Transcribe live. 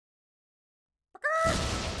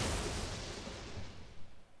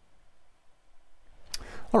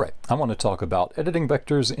Alright, I want to talk about editing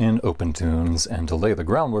vectors in OpenToonz, and to lay the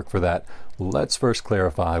groundwork for that, let's first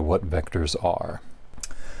clarify what vectors are.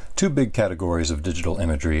 Two big categories of digital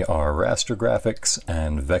imagery are raster graphics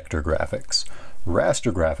and vector graphics.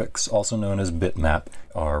 Raster graphics, also known as bitmap,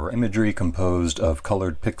 are imagery composed of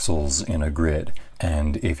colored pixels in a grid,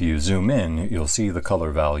 and if you zoom in, you'll see the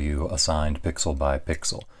color value assigned pixel by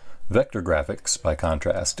pixel. Vector graphics, by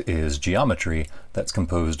contrast, is geometry that's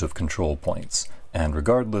composed of control points, and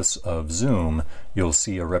regardless of zoom, you'll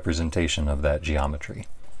see a representation of that geometry.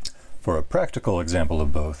 For a practical example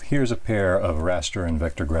of both, here's a pair of raster and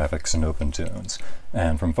vector graphics in OpenToonz.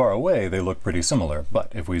 And from far away, they look pretty similar,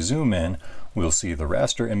 but if we zoom in, we'll see the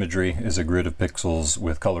raster imagery is a grid of pixels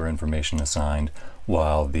with color information assigned,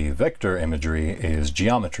 while the vector imagery is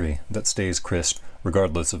geometry that stays crisp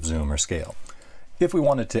regardless of zoom or scale. If we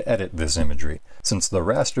wanted to edit this imagery, since the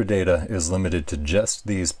raster data is limited to just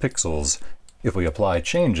these pixels, if we apply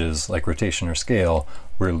changes like rotation or scale,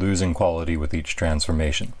 we're losing quality with each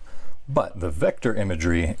transformation. But the vector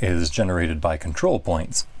imagery is generated by control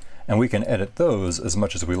points, and we can edit those as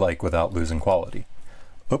much as we like without losing quality.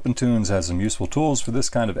 OpenToonz has some useful tools for this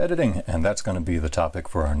kind of editing, and that's going to be the topic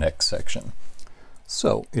for our next section.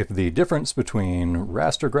 So, if the difference between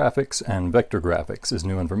raster graphics and vector graphics is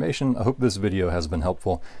new information, I hope this video has been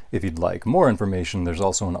helpful. If you'd like more information, there's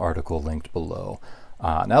also an article linked below.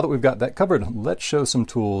 Now that we've got that covered, let's show some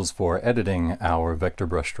tools for editing our vector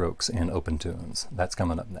brushstrokes in OpenToonz. That's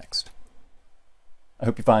coming up next. I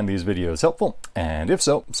hope you find these videos helpful, and if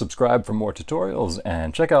so, subscribe for more tutorials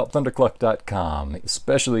and check out thundercluck.com,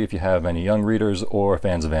 especially if you have any young readers or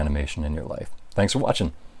fans of animation in your life. Thanks for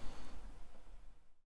watching.